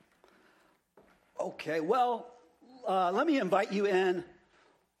Okay, well, let me invite you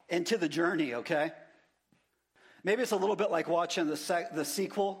into the journey, okay? Maybe it's a little bit like watching the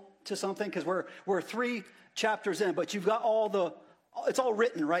sequel to something, because we're 3 chapters in, but you've got it's all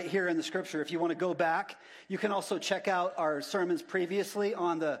written right here in the scripture. If you want to go back, you can also check out our sermons previously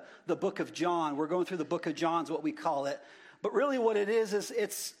on the book of John. We're going through the book of John is what we call it. But really what it is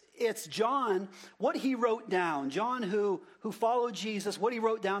it's John, what he wrote down. John who followed Jesus, what he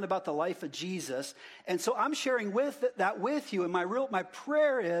wrote down about the life of Jesus. And so I'm sharing that with you. And my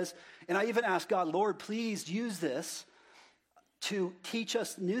prayer is, and I even ask God, Lord, please use this to teach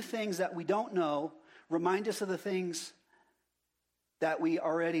us new things that we don't know, remind us of the things that we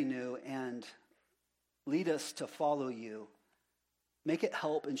already knew, and lead us to follow you. Make it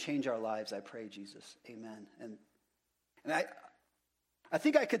help and change our lives, I pray, Jesus. Amen. And I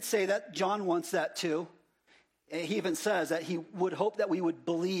think I could say that John wants that too. He even says that he would hope that we would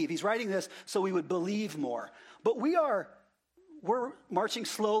believe. He's writing this so we would believe more. But we're marching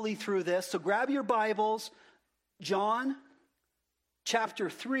slowly through this. So grab your Bibles, John chapter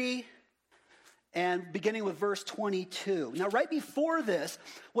 3, and beginning with verse 22. Now, right before this,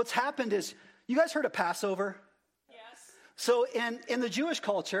 what's happened is, you guys heard of Passover? Yes. So in the Jewish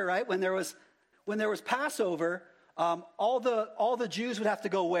culture, right, when there was Passover, all the Jews would have to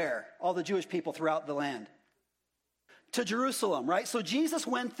go where? All the Jewish people throughout the land. To Jerusalem, right? So Jesus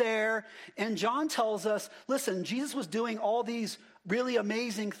went there, and John tells us, listen, Jesus was doing all these really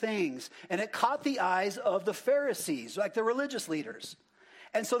amazing things, and it caught the eyes of the Pharisees, like the religious leaders.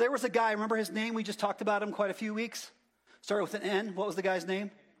 And so there was a guy, remember his name? We just talked about him quite a few weeks. Started with an N. What was the guy's name?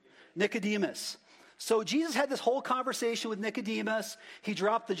 Nicodemus. So Jesus had this whole conversation with Nicodemus. He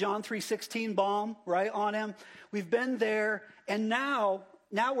dropped the John 3:16 bomb, right, on him. We've been there, and now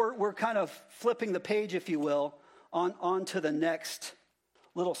we're kind of flipping the page, if you will, on to the next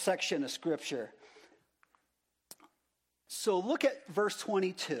little section of Scripture. So look at verse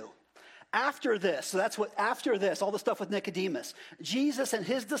 22. After this, all the stuff with Nicodemus, Jesus and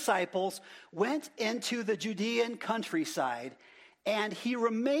his disciples went into the Judean countryside, and he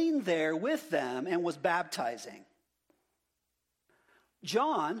remained there with them and was baptizing.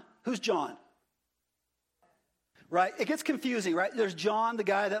 John, who's John? Right? It gets confusing, right? There's John, the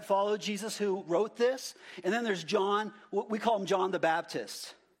guy that followed Jesus who wrote this, and then there's John, we call him John the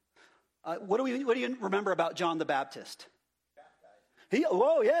Baptist. What do you remember about John the Baptist? He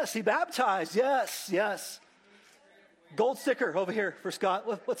baptized. Yes. Gold sticker over here for Scott.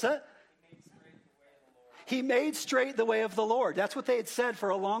 What's that? He made straight the way of the Lord. That's what they had said for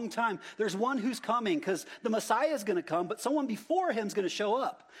a long time. There's one who's coming, because the Messiah is going to come, but someone before him is going to show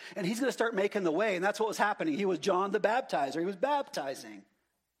up, and he's going to start making the way. And that's what was happening. He was John the Baptizer. He was baptizing,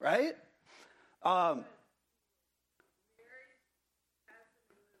 right?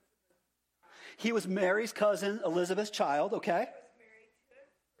 He was Mary's cousin, Elizabeth's child, okay?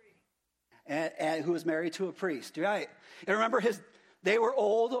 And who was married to a priest, right? And remember, they were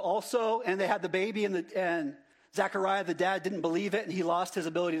old also, and they had the baby, and Zechariah, the dad, didn't believe it, and he lost his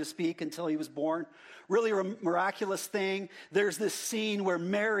ability to speak until he was born. Really miraculous thing. There's this scene where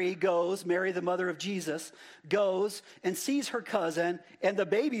Mary, the mother of Jesus, goes and sees her cousin, and the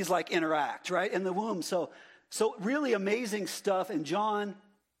babies interact, right, in the womb. So really amazing stuff. And John,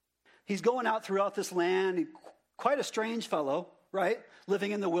 he's going out throughout this land, quite a strange fellow, right?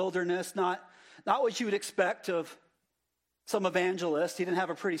 Living in the wilderness, not what you would expect of some evangelist. He didn't have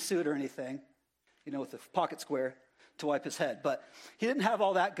a pretty suit or anything, with a pocket square to wipe his head. But he didn't have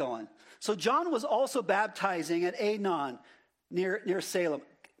all that going. So John was also baptizing at Aenon, near Salem.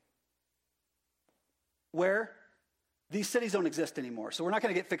 Where? These cities don't exist anymore, so we're not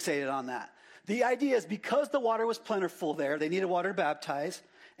going to get fixated on that. The idea is, because the water was plentiful there, they needed water to baptize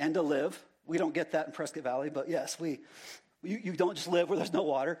and to live. We don't get that in Prescott Valley, but yes, you don't just live where there's no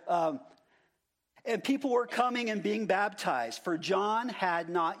water. And people were coming and being baptized, for John had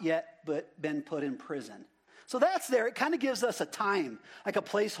not yet been put in prison. So that's there. It kind of gives us a time, like a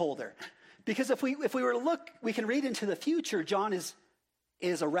placeholder. Because if we were to look, we can read into the future, John is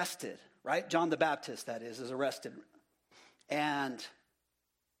arrested, right? John the Baptist, that is arrested. And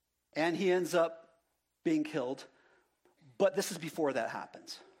he ends up being killed. But this is before that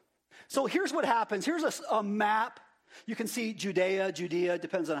happens. So here's what happens. Here's a map. You can see Judea,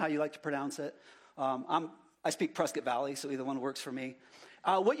 depends on how you like to pronounce it. I speak Prescott Valley, so either one works for me.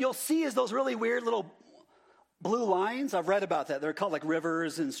 What you'll see is those really weird little blue lines. I've read about that. They're called like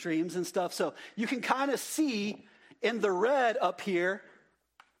rivers and streams and stuff. So you can kind of see in the red up here,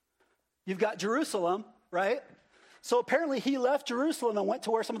 you've got Jerusalem, right? So apparently he left Jerusalem and went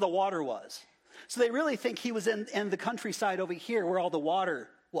to where some of the water was. So they really think he was in the countryside over here where all the water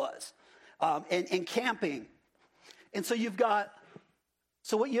was. and camping. And so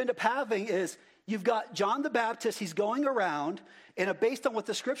so what you end up having is you've got John the Baptist, he's going around, and based on what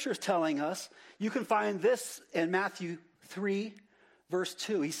the scripture is telling us, you can find this in Matthew 3, verse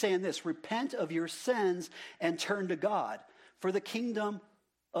 2. He's saying this, repent of your sins and turn to God, for the kingdom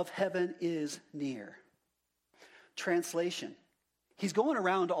of heaven is near. Translation, he's going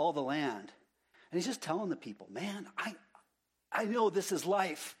around all the land, and he's just telling the people, man, I know this is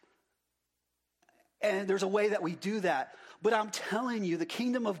life. And there's a way that we do that. But I'm telling you, the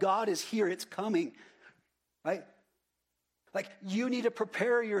kingdom of God is here. It's coming, right? Like, you need to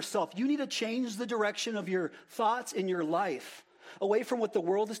prepare yourself. You need to change the direction of your thoughts in your life away from what the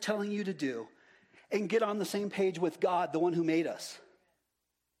world is telling you to do and get on the same page with God, the one who made us.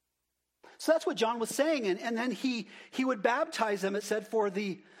 So that's what John was saying. And then he would baptize them, it said, for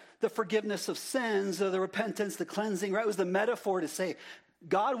the forgiveness of sins, or the repentance, the cleansing, right? It was the metaphor to say,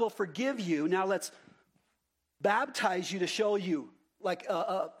 God will forgive you. Now let's baptize you to show you like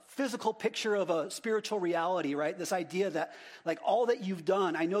a physical picture of a spiritual reality, right? This idea that like all that you've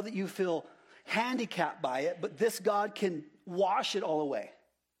done, I know that you feel handicapped by it, but this God can wash it all away.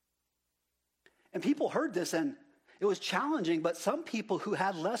 And people heard this and it was challenging, but some people who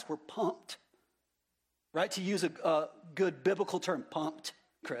had less were pumped, right? To use a good biblical term, pumped,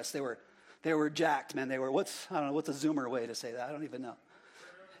 Chris. They were jacked, man. They were, what's a Zoomer way to say that? I don't even know.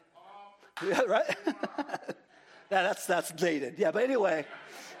 Yeah, right? That's dated. Yeah, but anyway.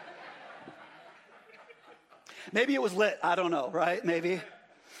 Maybe it was lit. I don't know, right? Maybe.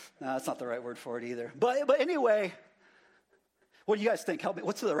 No, that's not the right word for it either. But anyway, what do you guys think? Help me.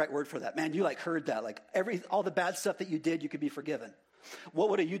 What's the right word for that? Man, you like heard that. Like all the bad stuff that you did, you could be forgiven. What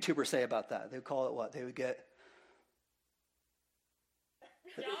would a YouTuber say about that? They would call it what? They would get...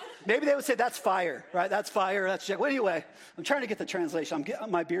 Maybe they would say, that's fire, right? That's fire. That's well, anyway, I'm trying to get the translation.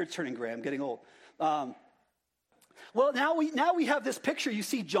 My beard's turning gray. I'm getting old. Well, now we have this picture. You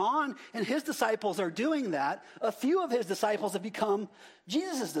see John and his disciples are doing that. A few of his disciples have become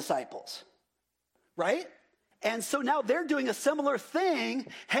Jesus' disciples, right? And so now they're doing a similar thing,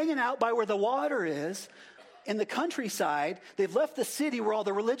 hanging out by where the water is in the countryside. They've left the city where all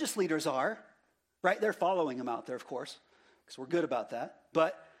the religious leaders are, right? They're following them out there, of course, because we're good about that.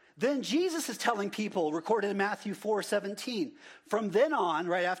 But then Jesus is telling people, recorded in Matthew 4:17, from then on,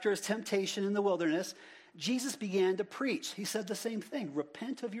 right after his temptation in the wilderness, Jesus began to preach. He said the same thing,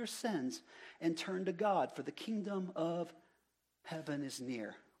 repent of your sins and turn to God, for the kingdom of heaven is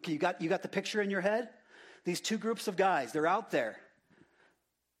near. Okay, you got the picture in your head? These two groups of guys, they're out there.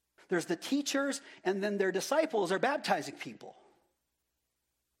 There's the teachers, and then their disciples are baptizing people.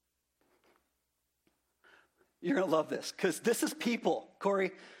 You're going to love this, because this is people,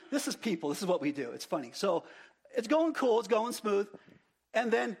 Corey. This is people. This is what we do. It's funny. So it's going cool. It's going smooth. And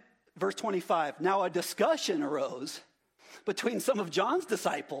then verse 25, now a discussion arose between some of John's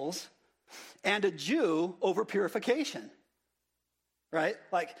disciples and a Jew over purification, right?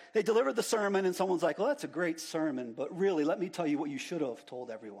 Like they delivered the sermon and someone's like, well, that's a great sermon, but really, let me tell you what you should have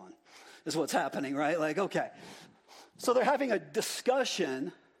told everyone is what's happening, right? Like, okay. So they're having a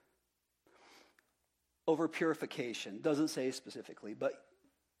discussion over purification. Doesn't say specifically, but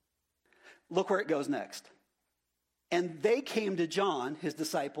look where it goes next. And they came to John, his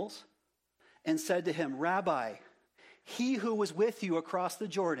disciples, and said to him, Rabbi, he who was with you across the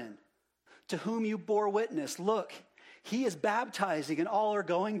Jordan, to whom you bore witness, look, he is baptizing and all are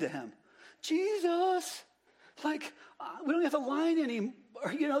going to him. Jesus, like, we don't have a line anymore.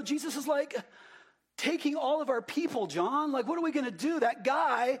 You know, Jesus is like taking all of our people, John. Like, what are we going to do? That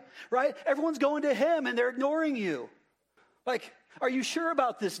guy, right? Everyone's going to him and they're ignoring you. Like, are you sure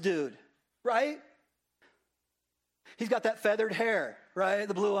about this dude, right? He's got that feathered hair, right?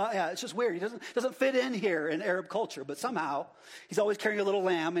 The blue eye. Yeah, it's just weird. He doesn't fit in here in Arab culture, but somehow he's always carrying a little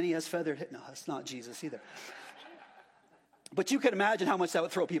lamb and he has feathered hair. No, that's not Jesus either. But you can imagine how much that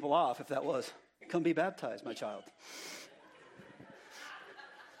would throw people off if that was. Come be baptized, my child.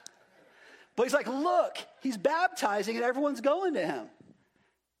 But he's like, look, he's baptizing and everyone's going to him.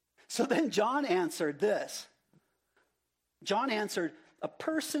 So then John answered this. John answered, a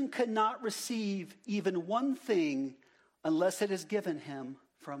person cannot receive even one thing unless it is given him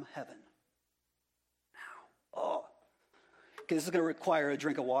from heaven. Now, okay, this is going to require a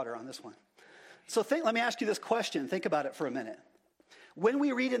drink of water on this one. So let me ask you this question. Think about it for a minute. When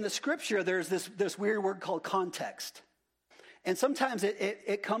we read in the scripture, there's this weird word called context. And sometimes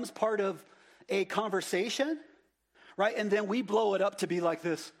it comes part of a conversation, right? And then we blow it up to be like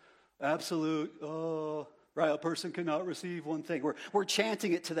this absolute, right? A person cannot receive one thing. We're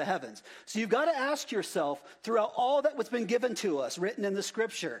chanting it to the heavens. So you've got to ask yourself throughout all that what's been given to us, written in the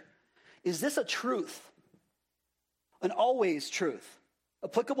scripture, Is this a truth? An always truth?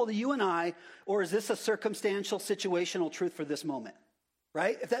 Applicable to you and I, or is this a circumstantial, situational truth for this moment?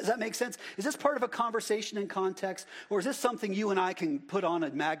 Right? Does that make sense? Is this part of a conversation in context, or is this something you and I can put on a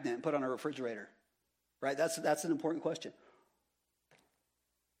magnet and put on a refrigerator? Right? That's an important question.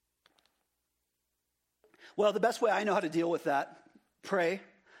 Well, the best way I know how to deal with that, pray,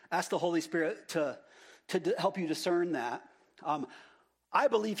 ask the Holy Spirit to help you discern that. I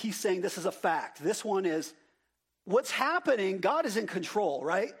believe he's saying this is a fact. This one is what's happening. God is in control,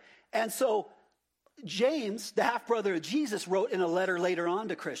 right? And so James, the half-brother of Jesus, wrote in a letter later on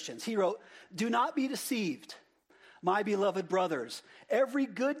to Christians. He wrote, "Do not be deceived, my beloved brothers. Every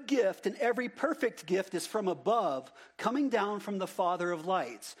good gift and every perfect gift is from above, coming down from the Father of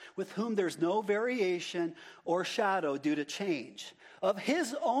lights, with whom there's no variation or shadow due to change. Of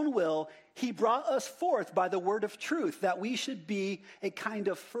his own will, he brought us forth by the word of truth, that we should be a kind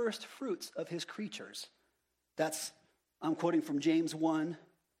of first fruits of his creatures." I'm quoting from James 1,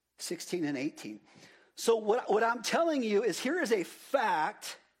 16 and 18. So what I'm telling you is here is a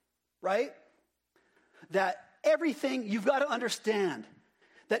fact, right? That everything, you've got to understand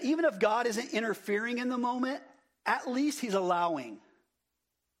that even if God isn't interfering in the moment, at least he's allowing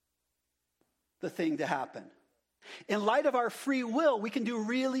the thing to happen. In light of our free will, we can do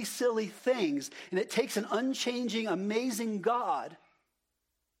really silly things, and it takes an unchanging, amazing God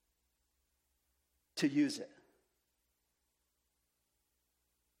to use it.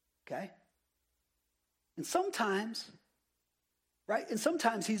 Okay? And sometimes, right? And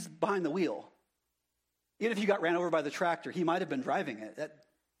sometimes he's behind the wheel. Even if you got ran over by the tractor, he might have been driving it.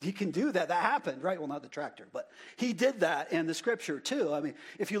 He can do that. That happened, right? Well, not the tractor, but he did that in the scripture too. I mean,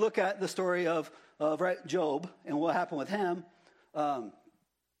 if you look at the story of right, Job and what happened with him,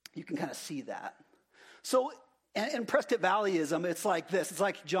 you can kind of see that. So in Prescott Valleyism, it's like this. It's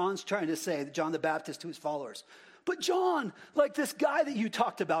like John's trying to say, John the Baptist to his followers, but John, like this guy that you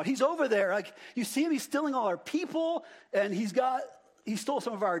talked about, he's over there. Like you see him, he's stealing all our people, and he stole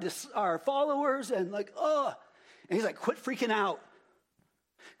some of our followers, and like, and he's like, quit freaking out.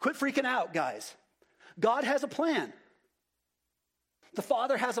 Quit freaking out, guys. God has a plan. The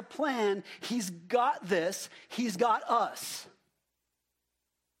Father has a plan. He's got this. He's got us.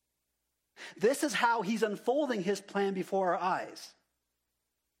 This is how he's unfolding his plan before our eyes.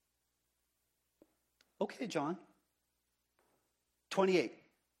 Okay, John. 28.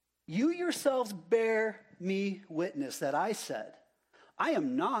 You yourselves bear me witness that I said, I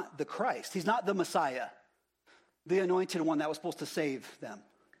am not the Christ. He's not the Messiah, the anointed one that was supposed to save them,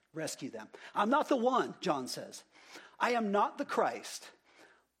 rescue them. I'm not the one, John says. I am not the Christ,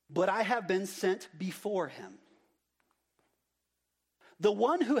 but I have been sent before him. The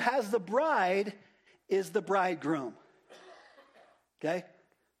one who has the bride is the bridegroom. Okay?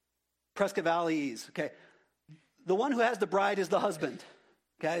 Prescott Valley's, okay? The one who has the bride is the husband.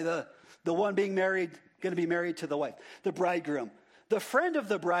 Okay? The one being married, going to be married to the wife. The bridegroom. The friend of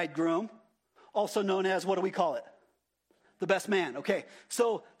the bridegroom, also known as, what do we call it? The best man. Okay,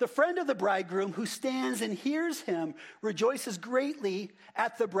 so the friend of the bridegroom who stands and hears him rejoices greatly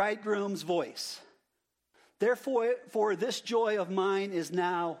at the bridegroom's voice. Therefore, for this joy of mine is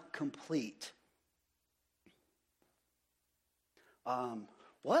now complete.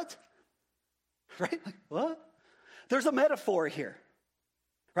 What? Right? Like, what? There's a metaphor here.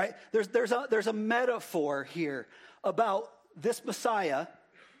 Right? There's a metaphor here about this Messiah,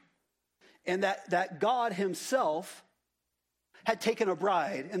 and that God himself had taken a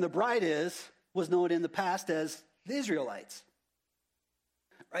bride, and the bride was known in the past as the Israelites.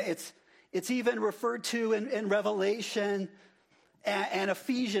 Right? It's even referred to in Revelation and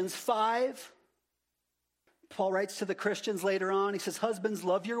Ephesians 5. Paul writes to the Christians later on, he says, husbands,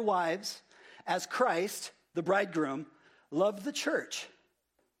 love your wives as Christ, the bridegroom, loved the church.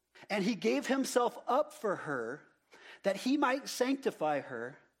 And he gave himself up for her that he might sanctify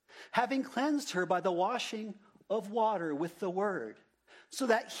her, having cleansed her by the washing of water with the word, so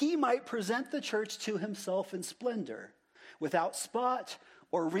that he might present the church to himself in splendor, without spot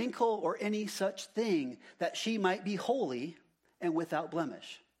or wrinkle or any such thing, that she might be holy and without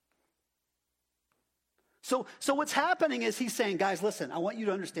blemish. So what's happening is he's saying, guys, listen, I want you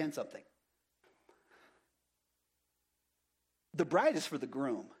to understand something. The bride is for the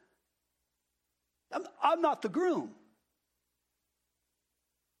groom. I'm not the groom.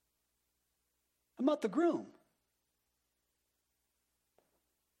 I'm not the groom.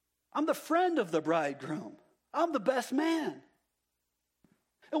 I'm the friend of the bridegroom. I'm the best man.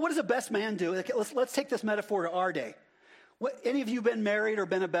 And what does a best man do? Okay, let's take this metaphor to our day. Any of you been married or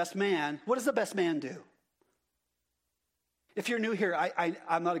been a best man? What does the best man do? If you're new here,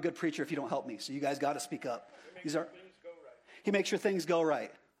 I'm not a good preacher if you don't help me, so you guys got to speak up. He makes sure things go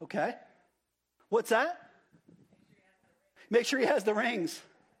right. Okay? What's that? Make sure he has the rings.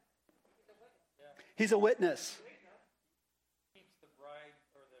 He's a witness. Keeps the bride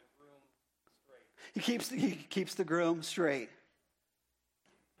or the groom straight. He keeps the groom straight.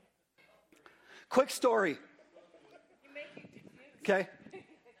 Quick story. Okay?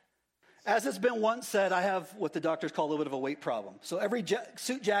 As it's been once said, I have what the doctors call a little bit of a weight problem. So every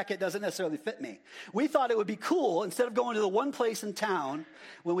suit jacket doesn't necessarily fit me. We thought it would be cool, instead of going to the one place in town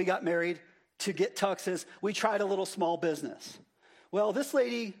when we got married to get tuxes, we tried a little small business. Well, this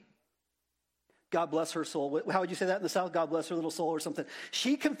lady, God bless her soul. How would you say that in the South? God bless her little soul or something.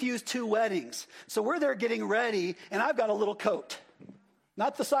 She confused two weddings. So we're there getting ready, and I've got a little coat.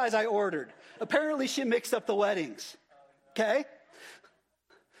 Not the size I ordered. Apparently, she mixed up the weddings. Okay?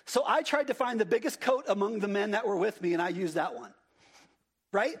 So I tried to find the biggest coat among the men that were with me, and I used that one.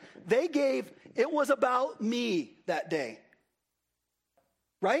 Right? It was about me that day.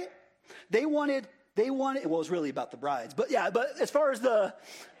 Right? They wanted, well, it was really about the brides. But as far as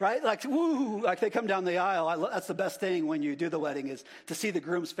right? Like, woo, like they come down the aisle. That's the best thing when you do the wedding is to see the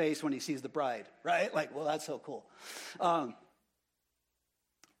groom's face when he sees the bride. Right? Like, well, that's so cool.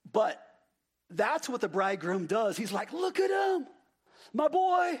 But that's what the bridegroom does. He's like, look at him. My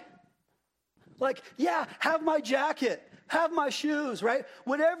boy, like, yeah, have my jacket, have my shoes, right?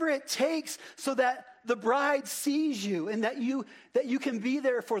 Whatever it takes so that the bride sees you and that you can be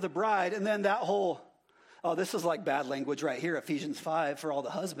there for the bride. And then that whole, this is like bad language right here, Ephesians 5 for all the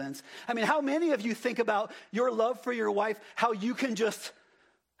husbands. I mean, how many of you think about your love for your wife, how you can just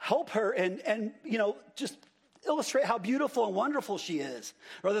help her and just illustrate how beautiful and wonderful she is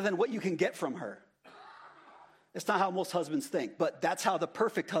rather than what you can get from her? It's not how most husbands think, but that's how the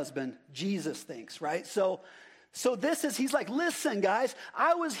perfect husband, Jesus, thinks, right? So he's like, listen, guys,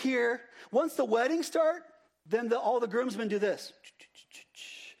 I was here. Once the wedding start, then all the groomsmen do this.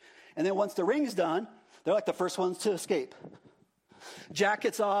 And then once the ring's done, they're like the first ones to escape.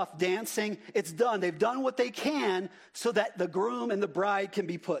 Jackets off, dancing, it's done. They've done what they can so that the groom and the bride can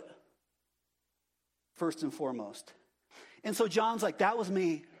be put first and foremost. And so John's like, that was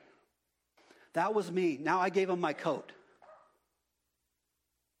me. That was me. Now I gave him my coat.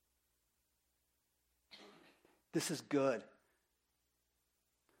 This is good.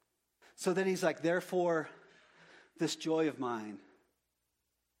 So then he's like, therefore, this joy of mine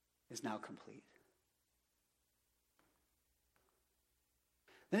is now complete.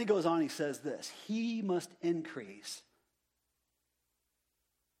 Then he goes on, he says this, he must increase,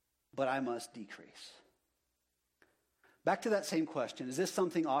 but I must decrease. Back to that same question. Is this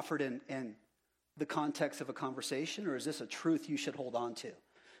something offered in the context of a conversation, or is this a truth you should hold on to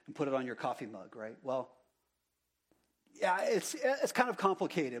and put it on your coffee mug, right? Well, yeah, it's kind of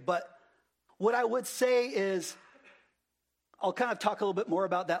complicated, but what I would say is, I'll kind of talk a little bit more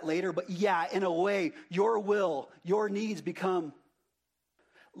about that later, but yeah, in a way, your will, your needs become,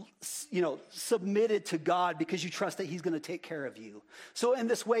 submitted to God because you trust that he's going to take care of you. So in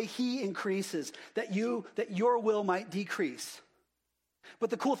this way, he increases, that your will might decrease. But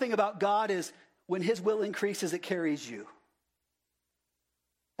the cool thing about God is, when his will increases, it carries you.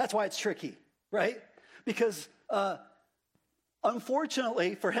 That's why it's tricky, right? Because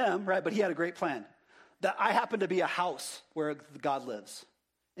unfortunately for him, right, but he had a great plan, that I happen to be a house where God lives.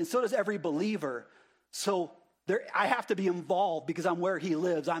 And so does every believer. So I have to be involved because I'm where he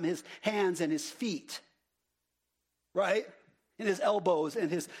lives. I'm his hands and his feet, right? And his elbows and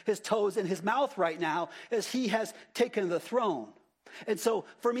his toes and his mouth right now as he has taken the throne. And so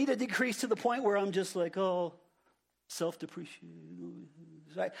for me to decrease to the point where I'm just like, self-depreciation,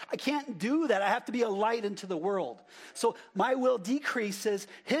 right? I can't do that. I have to be a light into the world. So my will decreases,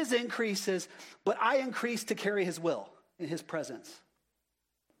 his increases, but I increase to carry his will in his presence.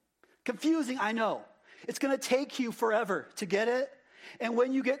 Confusing, I know. It's going to take you forever to get it. And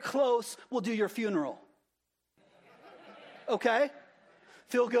when you get close, we'll do your funeral. Okay?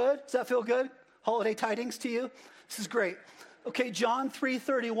 Feel good? Does that feel good? Holiday tidings to you? This is great. Okay, John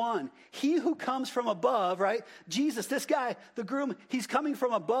 3:31. He who comes from above, right? Jesus, this guy, the groom, he's coming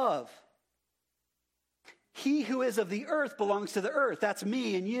from above. He who is of the earth belongs to the earth. That's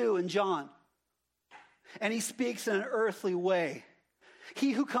me and you and John. And he speaks in an earthly way.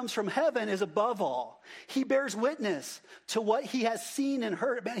 He who comes from heaven is above all. He bears witness to what he has seen and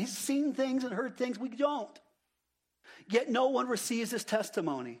heard. Man, he's seen things and heard things we don't. Yet no one receives his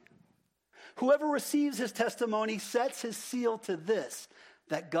testimony. Whoever receives his testimony sets his seal to this,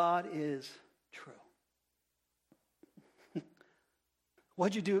 that God is true.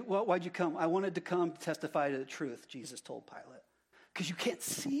 Why'd you do it? Why'd you come? I wanted to come testify to the truth, Jesus told Pilate. Because you can't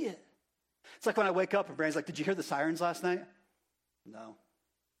see it. It's like when I wake up and Brandon's like, did you hear the sirens last night? No.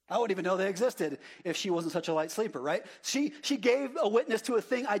 I wouldn't even know they existed if she wasn't such a light sleeper, right? She gave a witness to a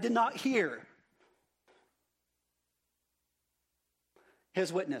thing I did not hear.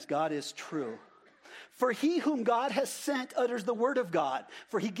 His witness, God is true. For he whom God has sent utters the word of God,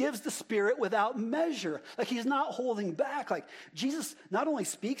 for he gives the Spirit without measure. Like he's not holding back. Like Jesus not only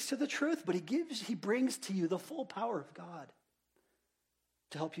speaks to the truth, but he brings to you the full power of God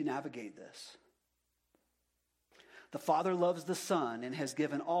to help you navigate this. The Father loves the Son and has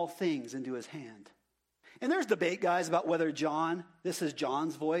given all things into his hand. And there's debate, guys, about whether this is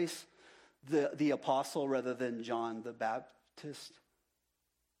John's voice, the apostle, rather than John the Baptist.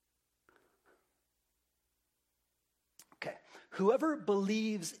 Okay. Whoever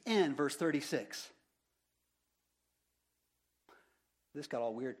believes in, verse 36. This got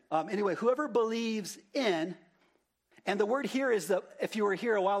all weird. Anyway, whoever believes in, and the word here is that, if you were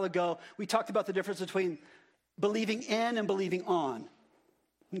here a while ago, we talked about the difference between believing in and believing on.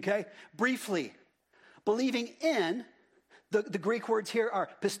 Okay? Briefly, believing in, the Greek words here are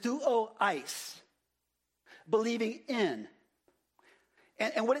pisteuo eis. Believing in.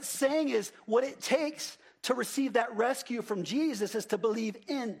 And what it's saying is what it takes to receive that rescue from Jesus is to believe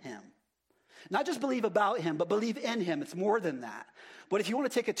in him. Not just believe about him, but believe in him. It's more than that. But if you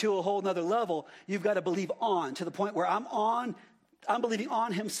want to take it to a whole nother level, you've got to believe on, to the point where I'm believing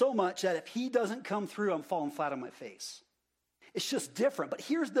on him so much that if he doesn't come through, I'm falling flat on my face. It's just different. But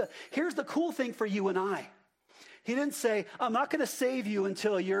here's the cool thing for you and I. He didn't say, I'm not going to save you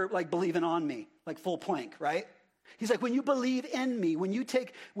until you're like believing on me, like full plank, right? He's like, when you believe in me, when you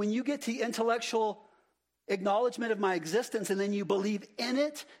get the intellectual acknowledgement of my existence and then you believe in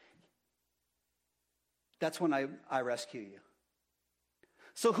it, that's when I rescue you.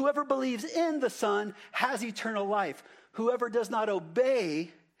 So whoever believes in the Son has eternal life. Whoever does not obey,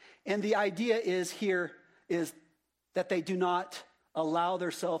 and the idea is that they do not allow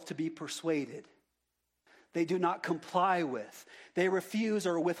themselves to be persuaded. They do not comply with. They refuse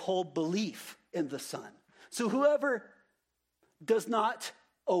or withhold belief in the Son. So whoever does not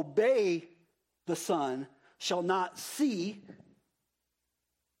obey the Son shall not see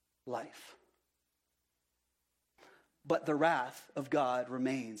life. But the wrath of God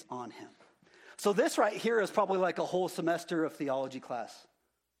remains on him. So this right here is probably like a whole semester of theology class,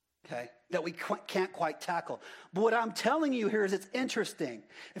 okay, that we can't quite tackle. But what I'm telling you here is it's interesting.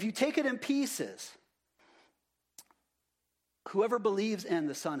 If you take it in pieces, whoever believes in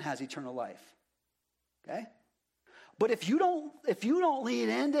the Son has eternal life, okay? But if you don't lean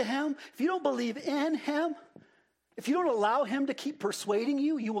into him, if you don't believe in him, if you don't allow him to keep persuading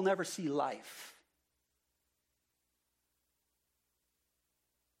you, you will never see life.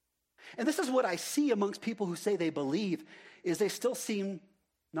 And this is what I see amongst people who say they believe, is they still seem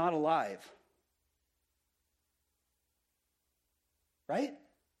not alive. Right?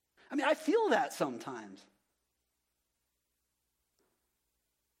 I mean, I feel that sometimes.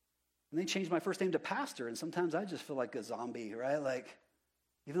 And they changed my first name to pastor, and sometimes I just feel like a zombie, right? Like,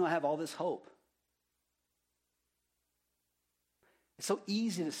 even though I have all this hope. It's so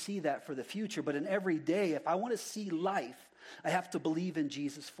easy to see that for the future, but in every day, if I want to see life, I have to believe in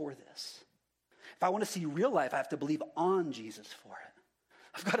Jesus for this. If I want to see real life, I have to believe on Jesus for it.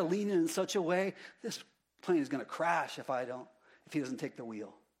 I've got to lean in such a way, this plane is going to crash if he doesn't take the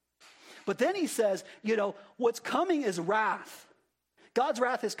wheel. But then he says, what's coming is wrath. God's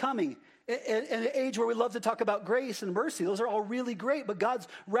wrath is coming. In an age where we love to talk about grace and mercy, those are all really great, but God's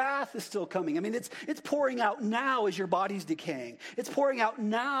wrath is still coming. I mean, it's pouring out now as your body's decaying. It's pouring out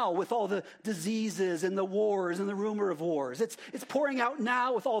now with all the diseases and the wars and the rumor of wars. It's pouring out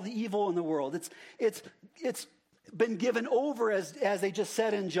now with all the evil in the world. It's been given over, as they just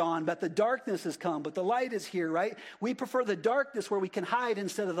said in John, but the darkness has come, but the light is here, right? We prefer the darkness where we can hide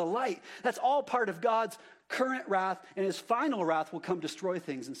instead of the light. That's all part of God's current wrath, and his final wrath will come destroy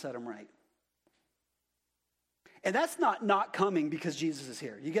things and set them right. And that's not coming because Jesus is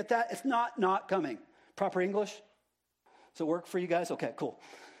here. You get that? It's not coming. Proper English? Does it work for you guys? Okay, cool.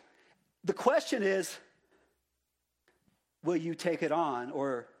 The question is, will you take it on,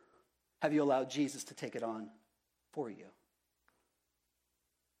 or have you allowed Jesus to take it on for you?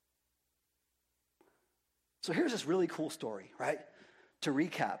 So here's this really cool story, right? To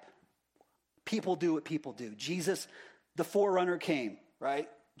recap, people do what people do. Jesus, the forerunner, came, right?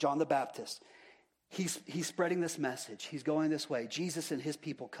 John the Baptist. He's spreading this message. He's going this way. Jesus and his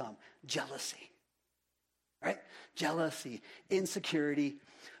people come. Jealousy, right? Jealousy, insecurity.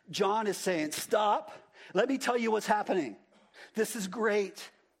 John is saying, stop. Let me tell you what's happening. This is great.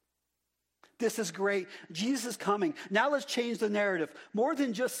 This is great. Jesus is coming. Now let's change the narrative. More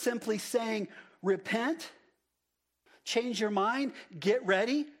than just simply saying, repent, change your mind, get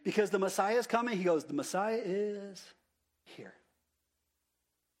ready, because the Messiah is coming. He goes, the Messiah is here.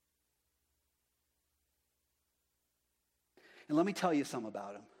 And let me tell you something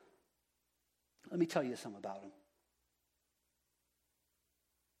about him. Let me tell you something about him.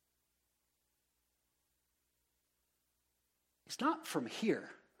 He's not from here,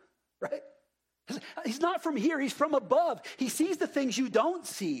 right? He's not from here. He's from above. He sees the things you don't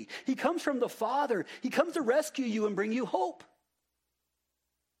see. He comes from the Father. He comes to rescue you and bring you hope.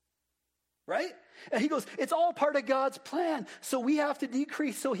 Right? And he goes, it's all part of God's plan. So we have to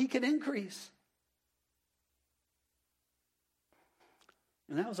decrease so he can increase.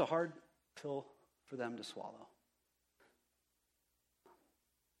 And that was a hard pill for them to swallow.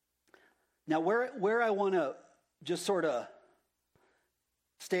 Now, where I want to just sort of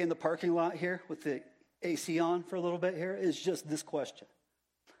stay in the parking lot here with the AC on for a little bit here is just this question.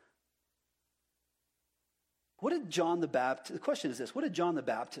 What did John the Baptist, the question is this, what did John the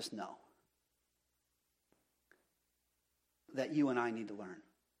Baptist know that you and I need to learn?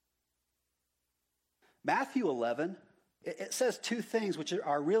 Matthew 11, it says two things which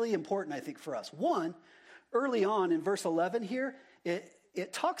are really important, I think, for us. One, early on in verse 11 here,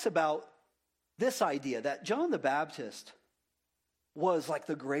 it talks about this idea that John the Baptist was like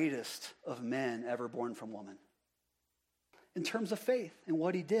the greatest of men ever born from woman. In terms of faith and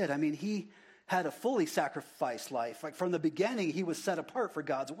what he did. I mean, he had a fully sacrificed life. Like from the beginning, he was set apart for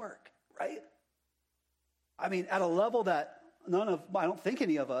God's work, right? I mean, at a level that I don't think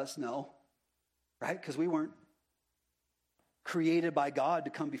any of us know, right? Because we weren't created by God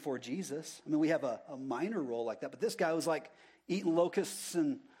to come before Jesus. I mean, we have a minor role like that, but this guy was like eating locusts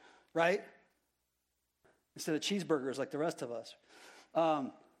and, right? Instead of cheeseburgers like the rest of us.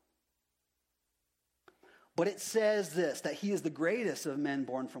 But it says this, that he is the greatest of men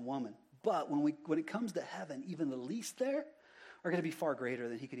born from woman. But when it comes to heaven, even the least there are going to be far greater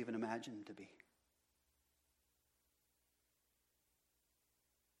than he could even imagine to be.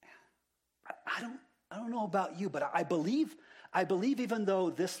 I don't know about you, but I believe even though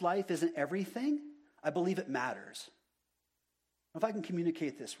this life isn't everything, I believe it matters. If I can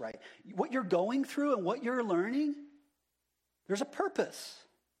communicate this right, what you're going through and what you're learning, there's a purpose.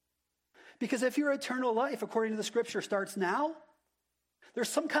 Because if your eternal life, according to the scripture, starts now, there's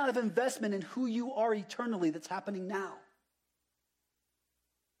some kind of investment in who you are eternally that's happening now.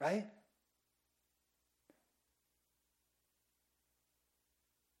 Right?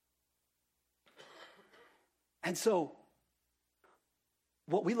 And so,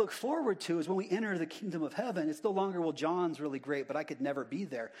 what we look forward to is when we enter the kingdom of heaven, it's no longer, well, John's really great, but I could never be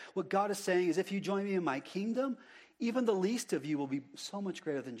there. What God is saying is, if you join me in my kingdom, even the least of you will be so much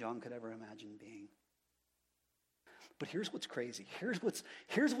greater than John could ever imagine being. But here's what's crazy.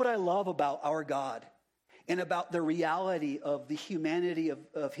 Here's what I love about our God and about the reality of the humanity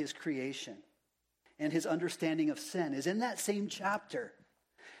of his creation and his understanding of sin is in that same chapter.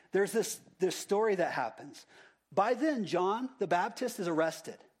 There's this story that happens. By then, John the Baptist is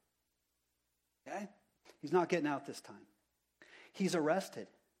arrested. Okay? He's not getting out this time. He's arrested.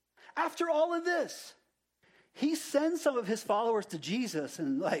 After all of this, he sends some of his followers to Jesus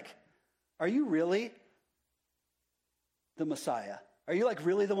and are you really the Messiah? Are you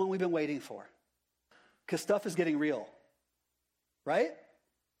really the one we've been waiting for? Because stuff is getting real. Right?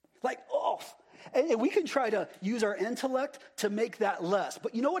 And we can try to use our intellect to make that less.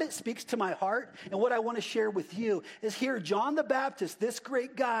 But you know what it speaks to my heart? And what I want to share with you is here, John the Baptist, this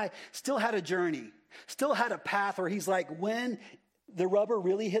great guy, still had a journey, still had a path where he's when the rubber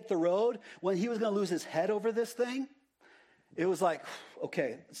really hit the road, when he was going to lose his head over this thing, it was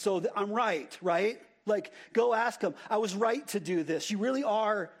okay, so I'm right? Go ask him. I was right to do this. You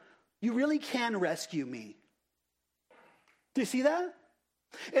really can rescue me. Do you see that?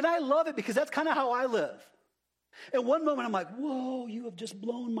 And I love it because that's kind of how I live. And one moment I'm whoa, you have just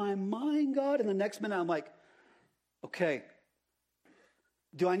blown my mind, God. And the next minute I'm okay,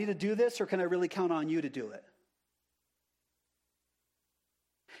 do I need to do this or can I really count on you to do it?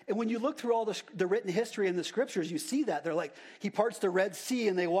 And when you look through all the written history in the scriptures, you see that. They're he parts the Red Sea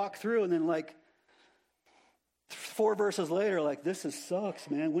and they walk through and then 4 verses later, this sucks,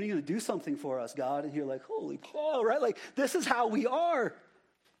 man. When are you going to do something for us, God? And you're holy cow, right? This is how we are.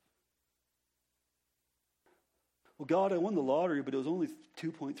 Well, God, I won the lottery, but it was only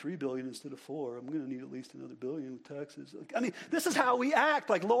 2.3 billion instead of 4. I'm going to need at least another billion with taxes. This is how we act.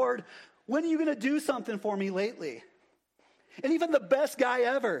 Lord, when are you going to do something for me lately? And even the best guy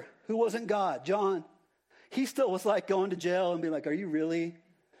ever, who wasn't God, John, He still was like going to jail and being like, are you really?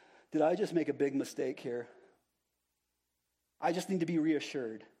 Did I just make a big mistake here? I just need to be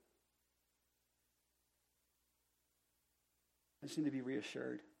reassured. I just need to be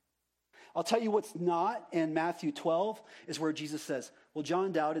reassured. I'll tell you what's not in Matthew 12 is where Jesus says, well,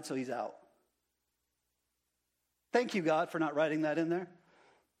 John doubted, so he's out. Thank you, God, for not writing that in there.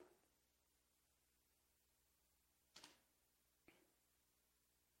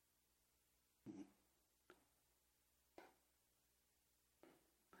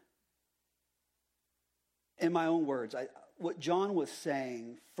 In my own words, what John was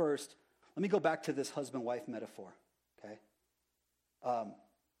saying first, let me go back to this husband-wife metaphor, okay?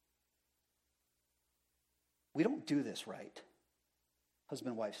 We don't do this right,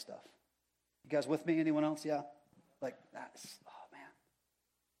 husband-wife stuff. You guys with me? Anyone else? Yeah? Like, that's, oh man.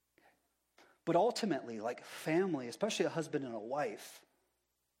 Okay. But ultimately, like family, especially a husband and a wife,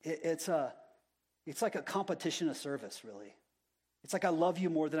 it's like a competition of service, really. It's like I love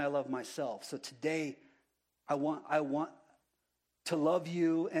you more than I love myself. So today, I want to love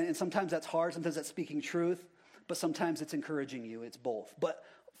you, and sometimes that's hard, sometimes that's speaking truth, but sometimes it's encouraging you. It's both. But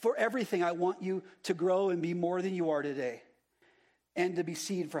for everything, I want you to grow and be more than you are today, and to be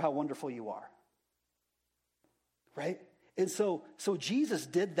seen for how wonderful you are. Right? And so Jesus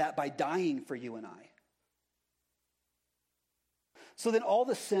did that by dying for you and I. So then all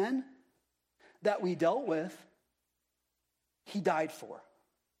the sin that we dealt with, he died for.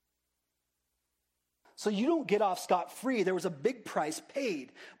 So you don't get off scot-free. There was a big price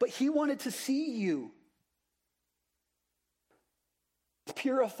paid. But he wanted to see you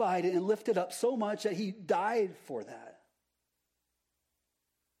purified and lifted up so much that he died for that.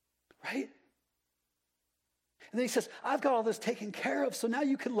 Right? And then he says, I've got all this taken care of, so now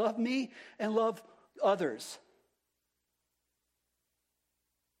you can love me and love others.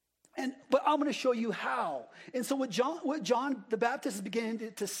 But I'm going to show you how. And so what John the Baptist is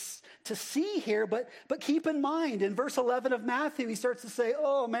beginning to see here, but keep in mind, in verse 11 of Matthew, he starts to say,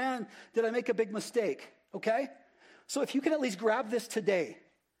 oh man, did I make a big mistake? Okay? So if you can at least grab this today,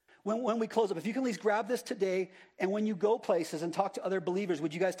 when we close up, if you can at least grab this today, and when you go places and talk to other believers,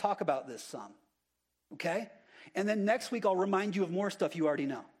 would you guys talk about this some? Okay? And then next week, I'll remind you of more stuff you already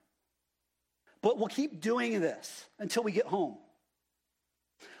know. But we'll keep doing this until we get home.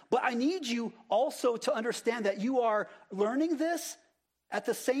 But I need you also to understand that you are learning this at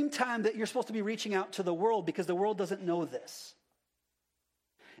the same time that you're supposed to be reaching out to the world, because the world doesn't know this.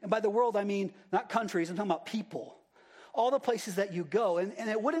 And by the world, I mean not countries, I'm talking about people. All the places that you go. And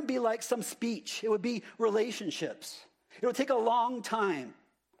it wouldn't be like some speech. It would be relationships. It would take a long time.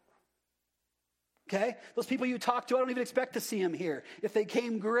 Okay? Those people you talk to, I don't even expect to see them here. If they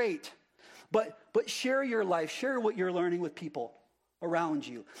came, great. But share your life. Share what you're learning with people around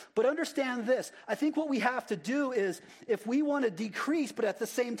you. But understand this. I think what we have to do is, if we want to decrease, but at the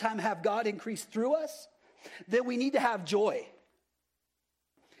same time have God increase through us, then we need to have joy.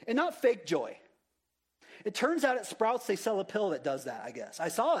 And not fake joy. It turns out at Sprouts they sell a pill that does that, I guess. I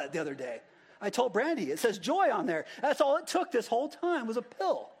saw it the other day. I told Brandy, it says joy on there. That's all it took this whole time was a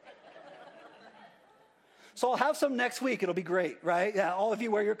pill. So I'll have some next week. It'll be great, right? Yeah, all of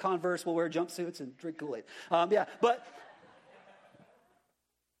you wear your Converse. We'll wear jumpsuits and drink Kool-Aid. Yeah, but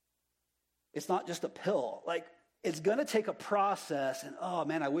it's not just a pill. Like, it's going to take a process. And, oh,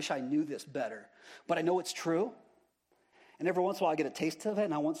 man, I wish I knew this better. But I know it's true. And every once in a while I get a taste of it,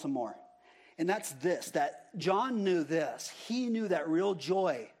 and I want some more. And that's this, that John knew this. He knew that real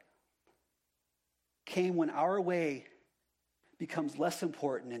joy came when our way becomes less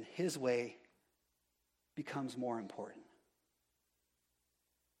important and his way becomes more important.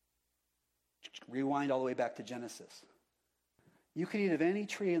 Rewind all the way back to Genesis. You can eat of any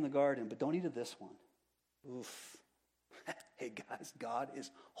tree in the garden, but don't eat of this one. Oof. Hey guys, God is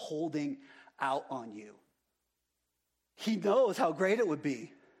holding out on you. He knows how great it would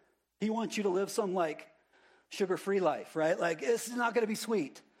be. He wants you to live some like sugar-free life, right? Like, it's not going to be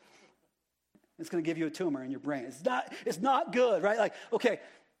sweet. It's going to give you a tumor in your brain. It's not good, right? Like, okay,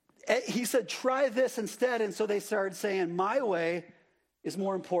 he said, try this instead. And so they started saying, my way is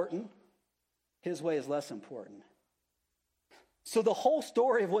more important. His way is less important. So the whole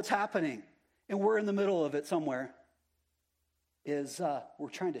story of what's happening, and we're in the middle of it somewhere, is we're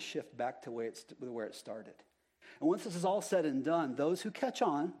trying to shift back to where it started. And once this is all said and done, those who catch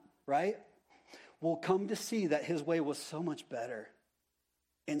on, right, will come to see that his way was so much better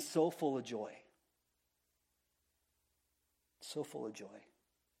and so full of joy. So full of joy.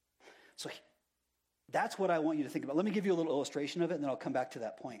 So that's what I want you to think about. Let me give you a little illustration of it, and then I'll come back to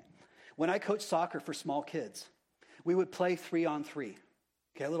that point. When I coached soccer for small kids, we would play 3-on-3,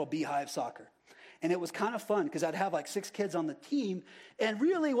 okay, a little beehive soccer. And it was kind of fun because I'd have like 6 kids on the team. And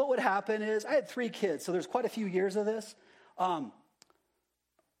really what would happen is I had 3 kids. So there's quite a few years of this. And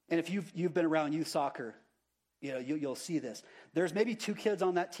if you've been around youth soccer, you'll see this. There's maybe 2 kids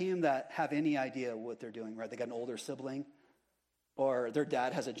on that team that have any idea what they're doing, right? They got an older sibling, or their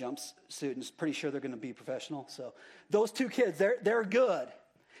dad has a jumpsuit and is pretty sure they're going to be professional. So those 2 kids, they're good.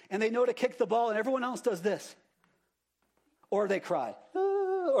 And they know to kick the ball, and everyone else does this. Or they cry.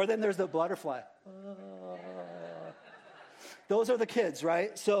 Or then there's the butterfly. Those are the kids,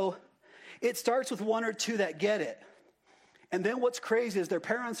 right? So it starts with 1 or 2 that get it. And then what's crazy is their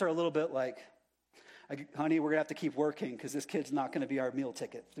parents are a little bit like, honey, we're going to have to keep working because this kid's not going to be our meal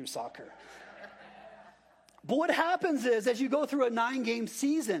ticket through soccer. But what happens is, as you go through a 9-game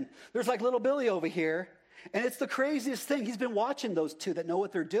season, there's like little Billy over here, and it's the craziest thing. He's been watching those 2 that know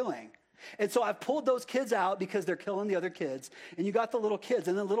what they're doing. And so I've pulled those kids out because they're killing the other kids, and you got the little kids,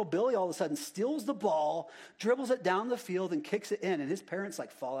 and then little Billy all of a sudden steals the ball, dribbles it down the field, and kicks it in, and his parents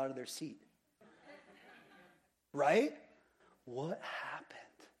like fall out of their seat. Right? What happened?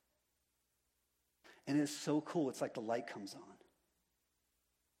 And it's so cool. It's like the light comes on.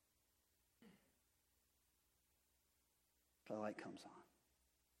 The light comes on.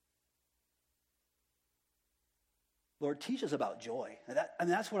 Lord, teach us about joy. And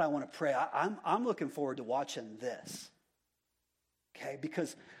that's what I want to pray. I'm looking forward to watching this. Okay?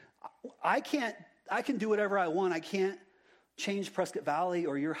 Because I can do whatever I want. I can't change Prescott Valley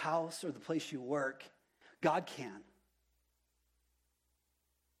or your house or the place you work. God can.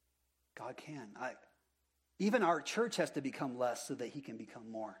 God can. Even our church has to become less so that he can become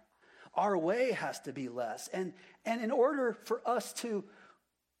more. Our way has to be less. And in order for us to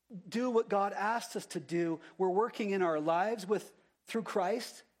do what God asked us to do, we're working in our lives through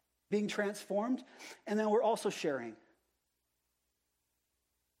Christ, being transformed, and then we're also sharing.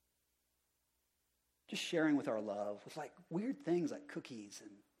 Just sharing with our love, with like weird things like cookies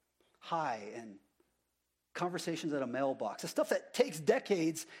and hi and conversations at a mailbox. The stuff that takes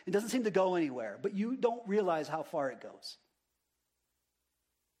decades and doesn't seem to go anywhere, but you don't realize how far it goes.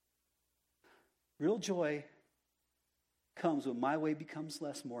 Real joy comes when my way becomes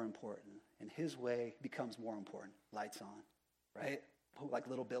more important and his way becomes more important. Lights on, right? Like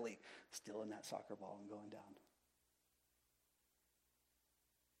little Billy stealing that soccer ball and going down.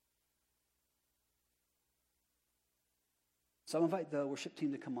 So I'll invite the worship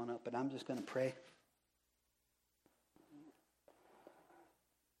team to come on up, and I'm just going to pray.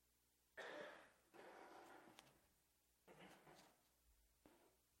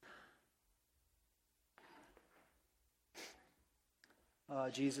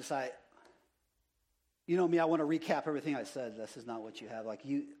 Jesus, you know me, I want to recap everything I said. This is not what you have. Like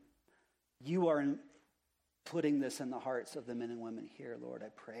you are putting this in the hearts of the men and women here, Lord. I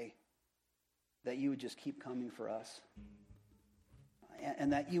pray that you would just keep coming for us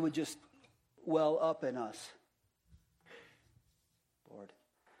and that you would just well up in us, Lord.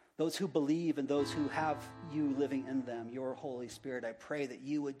 Those who believe and those who have you living in them, your Holy Spirit, I pray that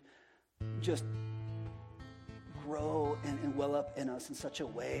you would just grow and well up in us in such a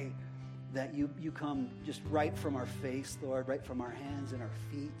way that you come just right from our face, Lord, right from our hands and our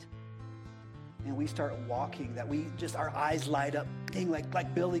feet. And we start walking, that we just, our eyes light up, ding,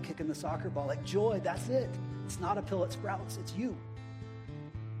 like Billy kicking the soccer ball, like joy, that's it. It's not a pill at Sprouts, it's you.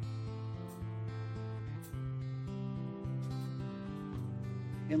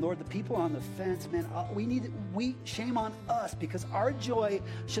 And Lord, the people on the fence, man, shame on us because our joy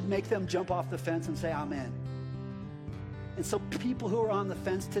should make them jump off the fence and say, I'm in. And so people who are on the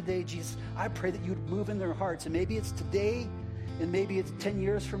fence today, Jesus, I pray that you'd move in their hearts. And maybe it's today and maybe it's 10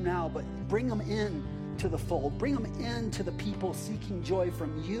 years from now, but bring them in to the fold. Bring them into the people seeking joy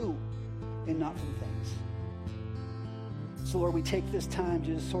from you and not from things. So Lord, we take this time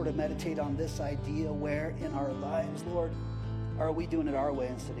to just sort of meditate on this idea where in our lives, Lord, are we doing it our way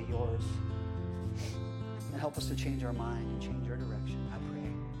instead of yours? And help us to change our mind and change